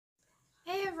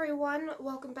everyone,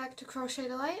 welcome back to Crochet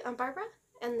Delight. I'm Barbara,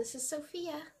 and this is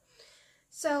Sophia.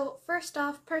 So, first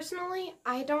off, personally,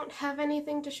 I don't have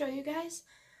anything to show you guys.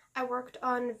 I worked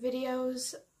on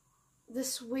videos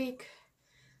this week,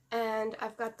 and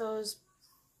I've got those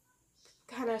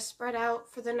kind of spread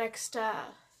out for the next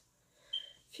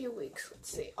few weeks.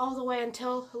 Let's see, all the way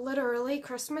until literally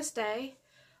Christmas Day.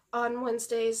 On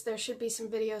Wednesdays, there should be some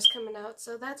videos coming out,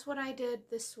 so that's what I did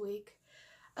this week.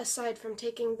 Aside from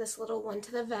taking this little one to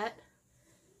the vet,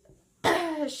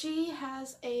 she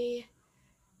has a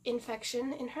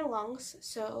infection in her lungs,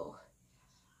 so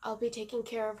I'll be taking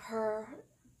care of her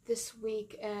this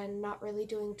week and not really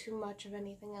doing too much of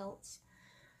anything else.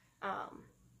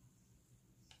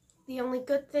 The only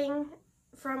good thing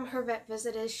from her vet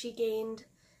visit is she gained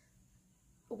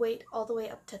weight all the way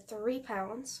up to 3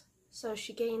 pounds, so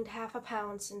she gained half a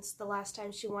pound since the last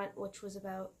time she went, which was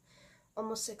about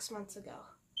almost 6 months ago.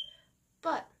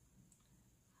 But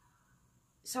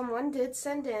someone did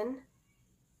send in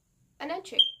an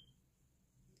entry.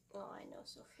 Oh, I know,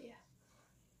 Sophia.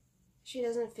 She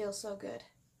doesn't feel so good.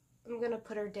 I'm going to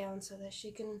put her down so that she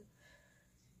can...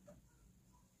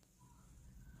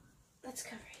 Let's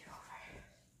cover you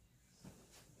over.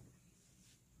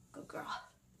 Good girl.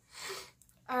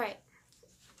 Alright.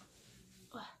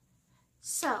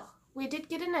 So, we did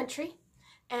get an entry,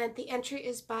 and the entry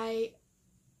is by...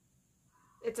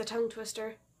 It's a tongue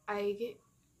twister. I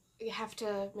have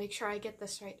to make sure I get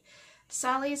this right.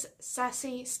 Sally's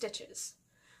Sassy Stitches.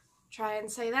 Try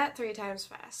and say that 3 times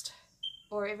fast.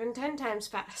 Or even 10 times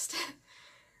fast.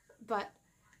 But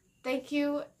thank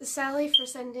you, Sally, for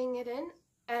sending it in.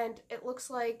 And it looks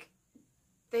like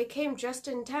they came just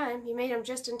in time. You made them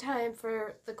just in time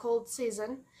for the cold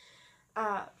season.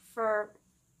 For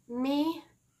me,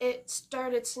 it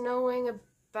started snowing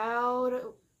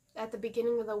about at the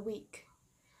beginning of the week.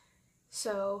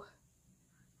 So,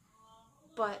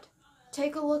 but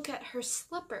take a look at her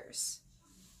slippers.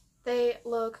 They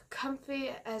look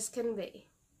comfy as can be.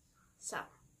 So,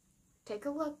 take a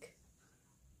look.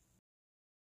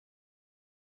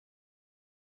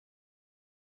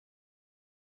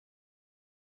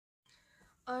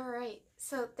 Alright,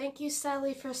 so thank you,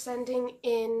 Sally, for sending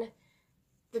in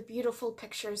the beautiful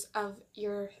pictures of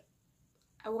your,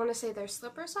 I want to say they're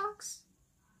slipper socks?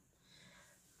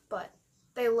 But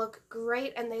they look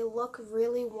great, and they look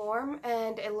really warm,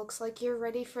 and it looks like you're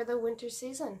ready for the winter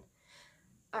season.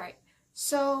 Alright,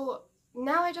 so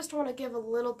now I just want to give a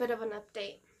little bit of an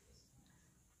update.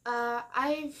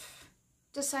 I've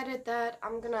decided that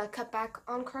I'm going to cut back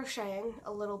on crocheting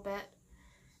a little bit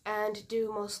and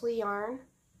do mostly yarn.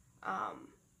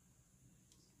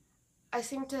 I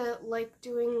seem to like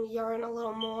doing yarn a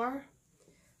little more,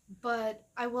 but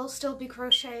I will still be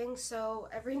crocheting, so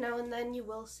every now and then you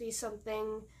will see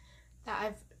something that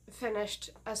I've finished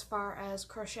as far as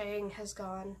crocheting has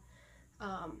gone.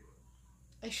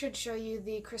 I should show you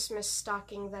the Christmas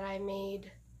stocking that I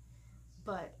made,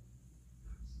 but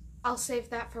I'll save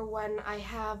that for when I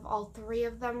have all 3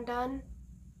 of them done.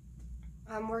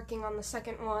 I'm working on the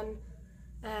second one,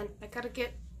 and I gotta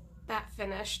get that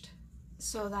finished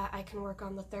so that I can work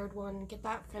on the 3rd one and get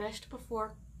that finished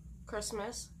before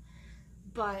Christmas.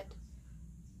 But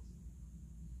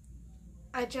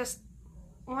I just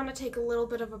want to take a little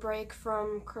bit of a break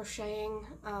from crocheting.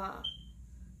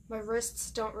 My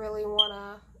wrists don't really want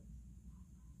to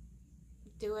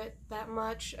do it that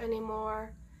much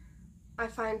anymore. I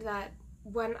find that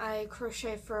when I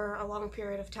crochet for a long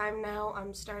period of time now,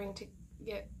 I'm starting to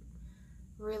get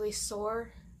really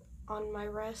sore on my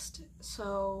wrist.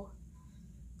 So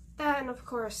that, and of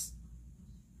course,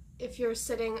 if you're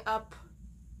sitting up,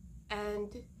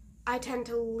 and I tend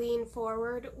to lean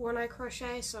forward when I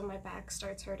crochet, so my back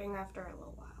starts hurting after a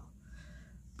little while.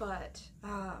 But,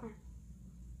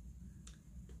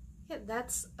 yeah,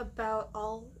 that's about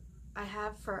all I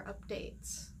have for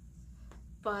updates.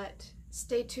 But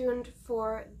stay tuned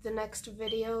for the next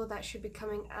video that should be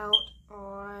coming out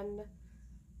on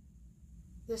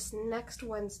this next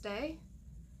Wednesday.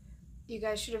 You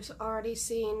guys should have already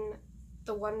seen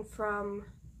the one from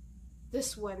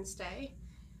this Wednesday.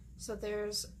 So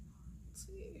there's, let's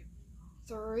see,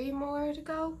 3 more to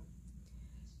go.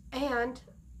 And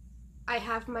I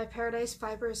have my Paradise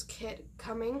Fibers kit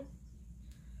coming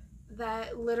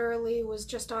that literally was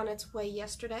just on its way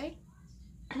yesterday.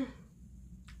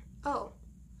 Oh,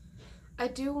 I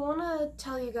do want to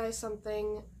tell you guys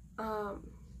something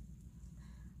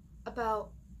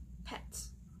about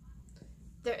pets.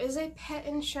 There is a pet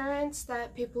insurance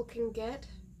that people can get,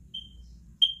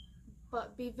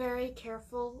 but be very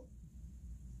careful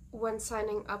when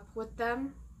signing up with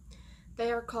them. They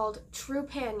are called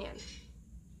Trupanion.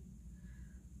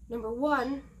 Number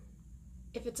one,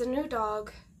 if it's a new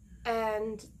dog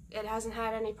and it hasn't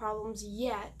had any problems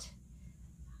yet,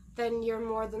 then you're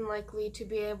more than likely to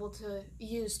be able to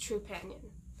use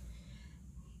Trupanion.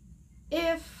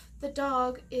 If the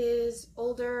dog is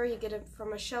older, you get it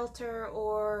from a shelter,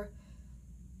 or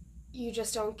you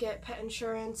just don't get pet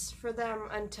insurance for them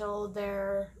until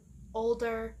they're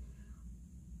older,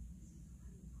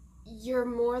 you're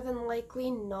more than likely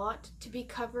not to be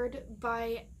covered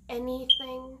by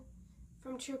anything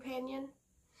from Trupanion.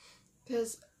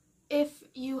 Because if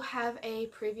you have a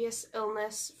previous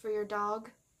illness for your dog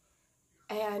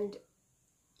and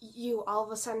you all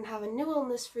of a sudden have a new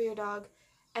illness for your dog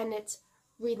and it's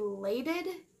related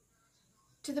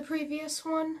to the previous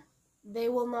one, they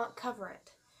will not cover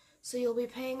it. So you'll be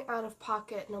paying out of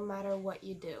pocket no matter what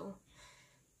you do.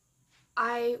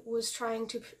 I was trying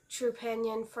to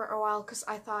Trupanion for a while because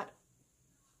I thought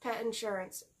pet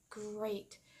insurance,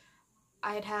 great.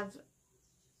 I'd have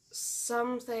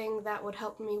something that would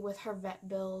help me with her vet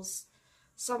bills,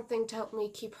 something to help me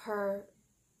keep her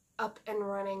up and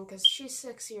running because she's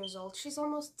 6 years old. She's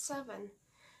almost 7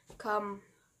 come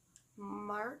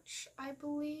March, I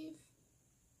believe.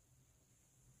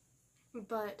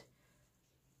 But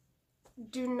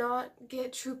do not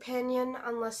get Trupanion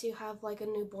unless you have like a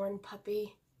newborn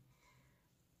puppy,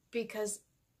 because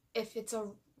if it's a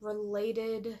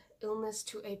related illness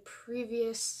to a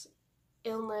previous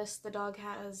illness the dog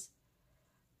has,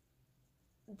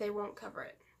 they won't cover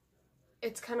it.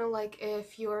 It's kind of like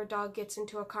if your dog gets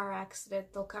into a car accident,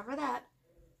 they'll cover that.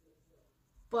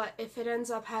 But if it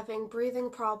ends up having breathing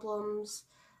problems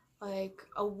like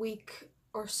a week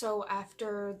or so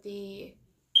after the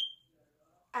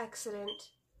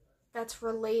accident that's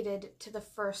related to the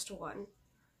first one,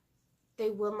 they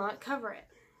will not cover it.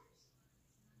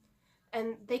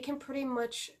 And they can pretty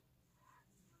much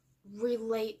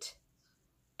relate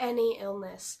any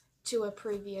illness to a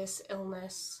previous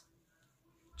illness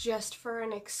just for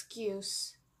an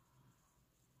excuse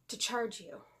to charge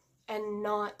you and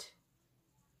not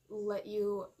let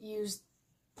you use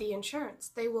the insurance.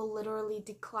 They will literally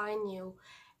decline you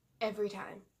every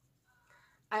time.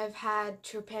 I've had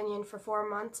Trupanion for 4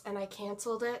 months and I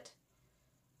canceled it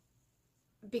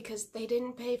because they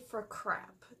didn't pay for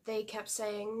crap. They kept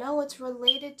saying, no, it's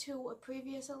related to a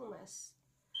previous illness.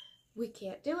 We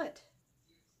can't do it.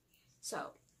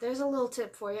 So, there's a little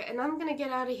tip for you, and I'm going to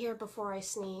get out of here before I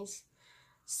sneeze.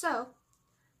 So,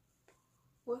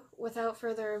 without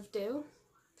further ado,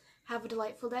 have a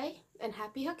delightful day, and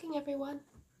happy hooking, everyone.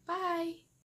 Bye!